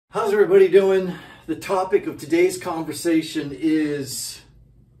How's everybody doing? The topic of today's conversation is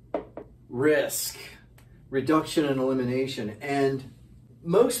risk, reduction and elimination. And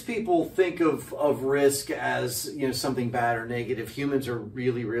most people think of risk as, something bad or negative. Humans are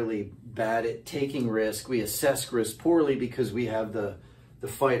really bad at taking risk. We assess risk poorly because we have the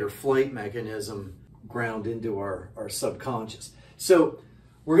fight or flight mechanism ground into our subconscious. So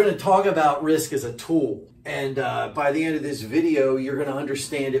we're going to talk about risk as a tool. And by the end of this video, you're going to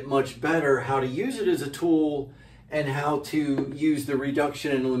understand it much better, how to use it as a tool and how to use the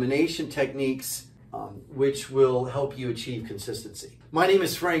reduction and elimination techniques, which will help you achieve consistency. My name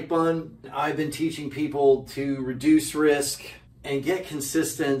is Frank Bunn. I've been teaching people to reduce risk and get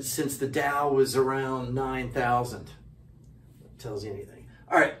consistent since the Dow was around 9,000. Tells you anything.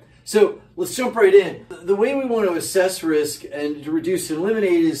 All right. So let's jump right in. The way we want to assess risk and to reduce and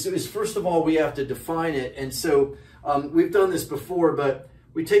eliminate is first of all, we have to define it. And so we've done this before, but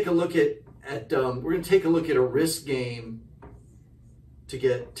we take a look at we're going to take a look at a risk game to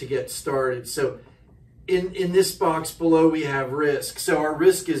get started. So in this box below, we have risk. So our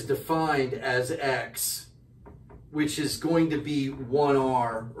risk is defined as X, which is going to be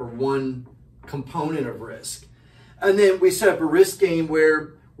 1R or one component of risk. And then we set up a risk game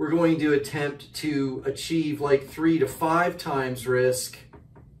where we're going to attempt to achieve like 3 to 5 times risk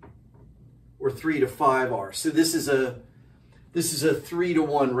or 3 to 5R. So this is a 3 to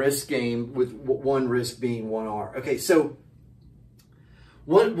 1 risk game with one risk being 1R. Okay, so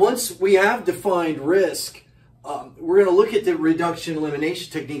once we have defined risk, we're going to look at the reduction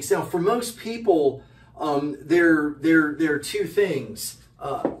elimination techniques. Now, for most people, there are two things.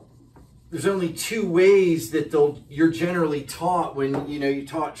 There's only two ways that you're generally taught when you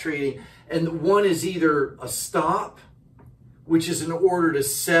taught trading, and one is either a stop, which is an order to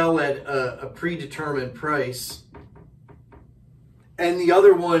sell at a predetermined price, and the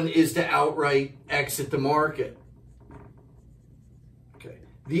other one is to outright exit the market. Okay,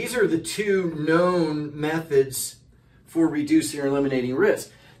 these are the two known methods for reducing or eliminating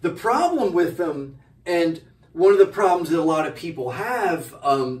risk. The problem with them, and one of the problems that a lot of people have,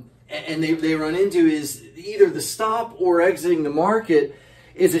 and they run into, is either the stop or exiting the market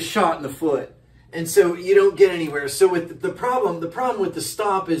is a shot in the foot. And so you don't get anywhere. So with the problem with the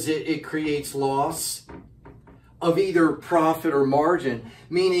stop is it creates loss of either profit or margin.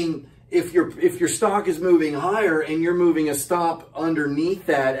 Meaning if your stock is moving higher and you're moving a stop underneath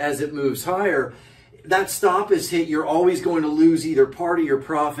that as it moves higher, that stop is hit, you're always going to lose either part of your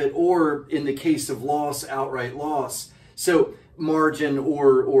profit or, in the case of loss, outright loss. So margin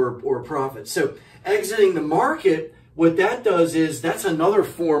or profit. So exiting the market, what that does is that's another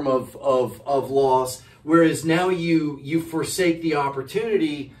form of loss, whereas now you forsake the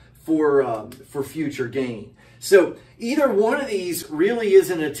opportunity for future gain. So either one of these really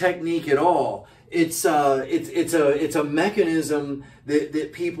isn't a technique at all. It's a mechanism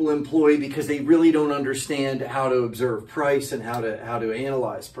that people employ because they really don't understand how to observe price and how to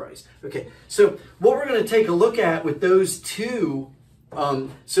analyze price. Okay, so what we're going to take a look at with those two,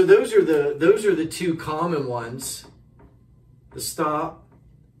 so those are the two common ones, the stop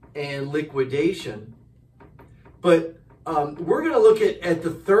and liquidation. But we're going to look at the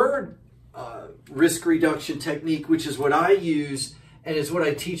third risk reduction technique, which is what I use and is what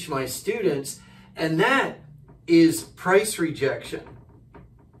I teach my students. And that is price rejection.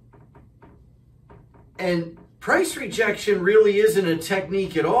 And price rejection really isn't a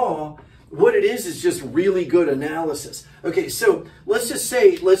technique at all. What it is just really good analysis. Okay, so let's just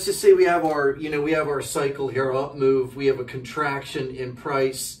say we have our cycle here, up move, we have a contraction in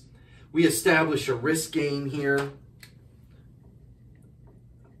price. We establish a risk gain here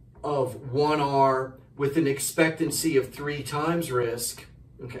of 1R with an expectancy of 3 times risk.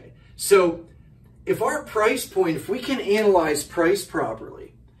 Okay, so if our price point, if we can analyze price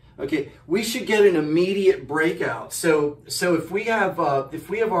properly, okay, we should get an immediate breakout. So if we have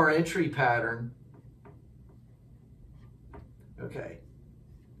our entry pattern, okay,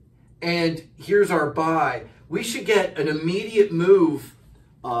 and here's our buy, we should get an immediate move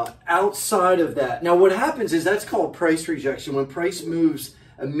outside of that. Now, what happens is that's called price rejection, when price moves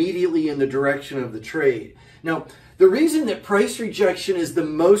immediately in the direction of the trade. Now, the reason that price rejection is the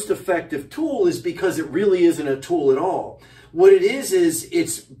most effective tool is because it really isn't a tool at all. What it is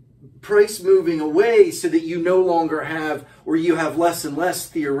it's price moving away so that you no longer have, or you have less and less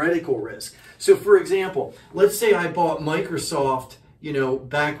theoretical risk. So for example, let's say I bought Microsoft,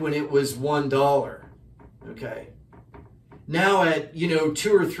 back when it was $1. Okay. Now at, $200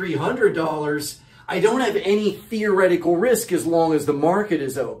 or $300, I don't have any theoretical risk as long as the market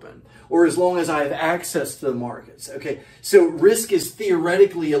is open. or as long as I have access to the markets. Okay, so risk is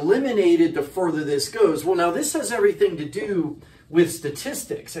theoretically eliminated the further this goes. Well, now this has everything to do with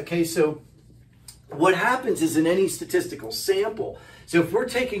statistics. Okay, so what happens is in any statistical sample, so if we're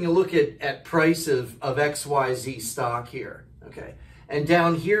taking a look at price of XYZ stock here, okay, and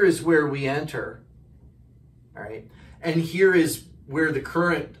down here is where we enter, all right, and here is where the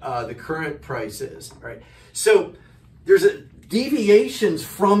current price is, right? So there's deviations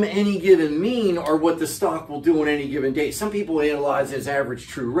from any given mean are what the stock will do on any given day. Some people analyze it as average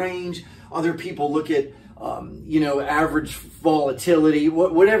true range. Other people look at average volatility.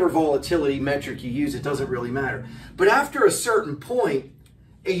 Whatever volatility metric you use, it doesn't really matter. But after a certain point,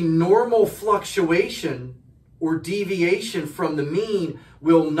 a normal fluctuation or deviation from the mean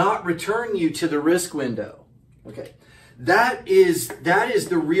will not return you to the risk window. Okay. That is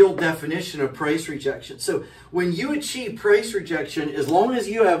the real definition of price rejection. So when you achieve price rejection, as long as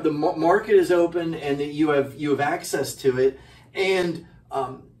you have the market is open and that you have access to it, and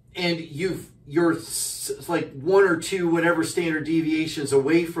you're like 1 or 2 whatever standard deviations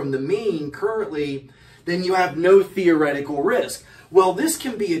away from the mean currently, then you have no theoretical risk. Well, this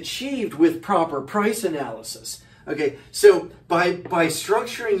can be achieved with proper price analysis. Okay, so by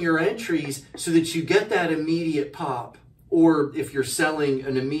structuring your entries so that you get that immediate pop, or if you're selling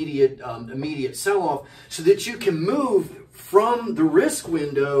an immediate sell-off, so that you can move from the risk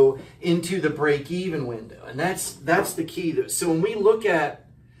window into the break-even window. And that's the key to it. So when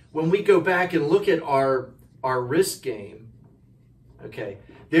we go back and look at our risk game, okay,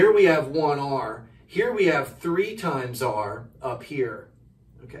 there we have 1R. Here we have 3 times R up here,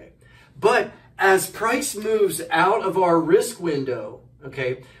 okay. But as price moves out of our risk window,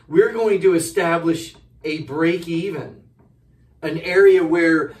 okay, we're going to establish a break-even, an area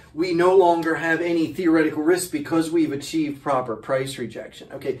where we no longer have any theoretical risk because we've achieved proper price rejection.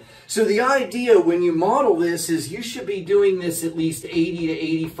 Okay, so the idea when you model this is you should be doing this at least 80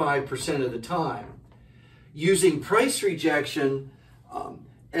 to 85% of the time, using price rejection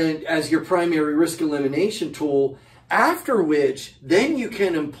and as your primary risk elimination tool, after which then you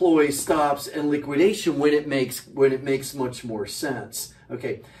can employ stops and liquidation when it makes much more sense.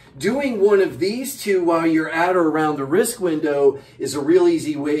 Okay, doing one of these two while you're at or around the risk window is a real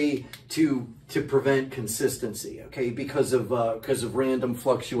easy way to prevent consistency. Okay, because of random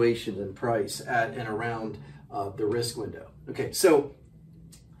fluctuations in price at and around the risk window. Okay, so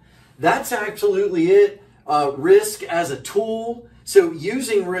that's absolutely it. Risk as a tool. So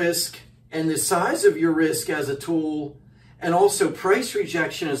using risk and the size of your risk as a tool, and also price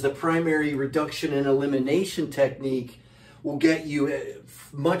rejection as the primary reduction and elimination technique, will get you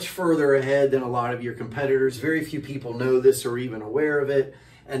much further ahead than a lot of your competitors. Very few people know this or even aware of it,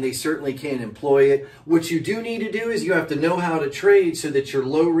 and they certainly can't employ it. What you do need to do is you have to know how to trade so that your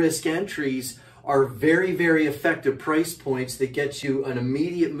low risk entries are very, very effective price points that get you an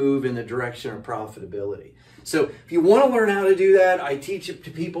immediate move in the direction of profitability. So if you want to learn how to do that, I teach it to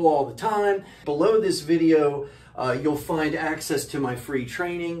people all the time. Below this video, you'll find access to my free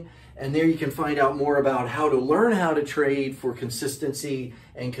training, and there you can find out more about how to learn how to trade for consistency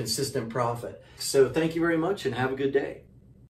and consistent profit. So thank you very much and have a good day.